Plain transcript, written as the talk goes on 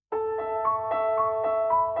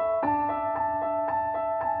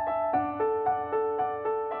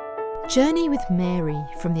Journey with Mary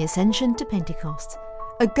from the Ascension to Pentecost,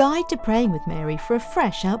 a guide to praying with Mary for a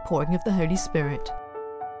fresh outpouring of the Holy Spirit.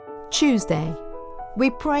 Tuesday, we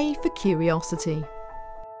pray for curiosity.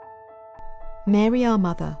 Mary, our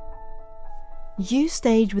Mother, you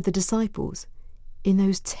stayed with the disciples in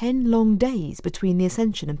those 10 long days between the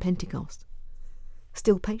Ascension and Pentecost,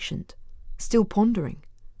 still patient, still pondering,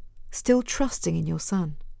 still trusting in your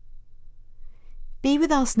Son. Be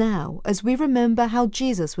with us now as we remember how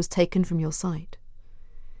Jesus was taken from your sight.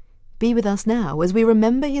 Be with us now as we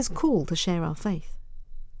remember his call to share our faith.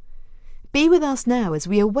 Be with us now as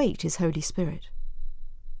we await his Holy Spirit.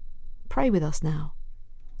 Pray with us now.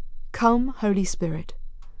 Come, Holy Spirit,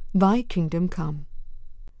 thy kingdom come.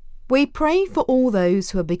 We pray for all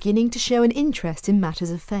those who are beginning to show an interest in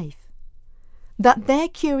matters of faith, that their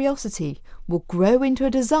curiosity will grow into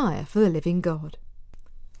a desire for the living God.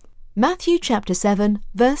 Matthew chapter 7,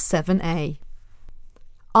 verse 7a.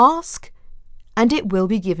 Ask, and it will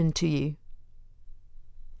be given to you.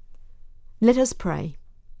 Let us pray.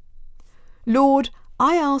 Lord,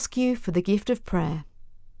 I ask you for the gift of prayer.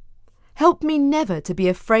 Help me never to be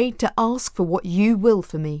afraid to ask for what you will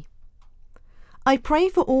for me. I pray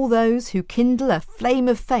for all those who kindle a flame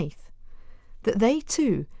of faith, that they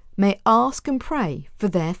too may ask and pray for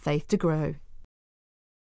their faith to grow.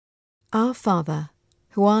 Our Father,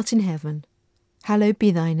 who art in heaven, hallowed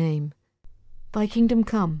be thy name. Thy kingdom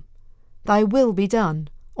come, thy will be done,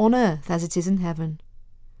 on earth as it is in heaven.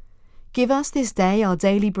 Give us this day our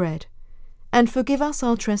daily bread, and forgive us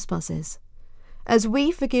our trespasses, as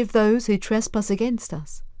we forgive those who trespass against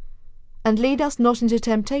us. And lead us not into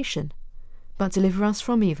temptation, but deliver us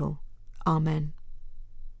from evil. Amen.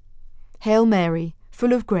 Hail Mary,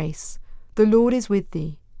 full of grace, the Lord is with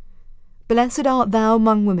thee. Blessed art thou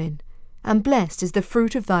among women, and blessed is the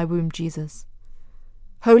fruit of thy womb, Jesus.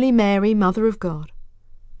 Holy Mary, Mother of God,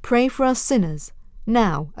 pray for us sinners,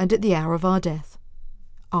 now and at the hour of our death.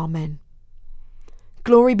 Amen.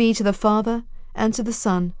 Glory be to the Father, and to the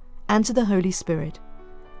Son, and to the Holy Spirit,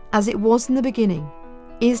 as it was in the beginning,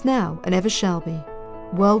 is now, and ever shall be,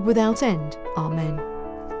 world without end. Amen.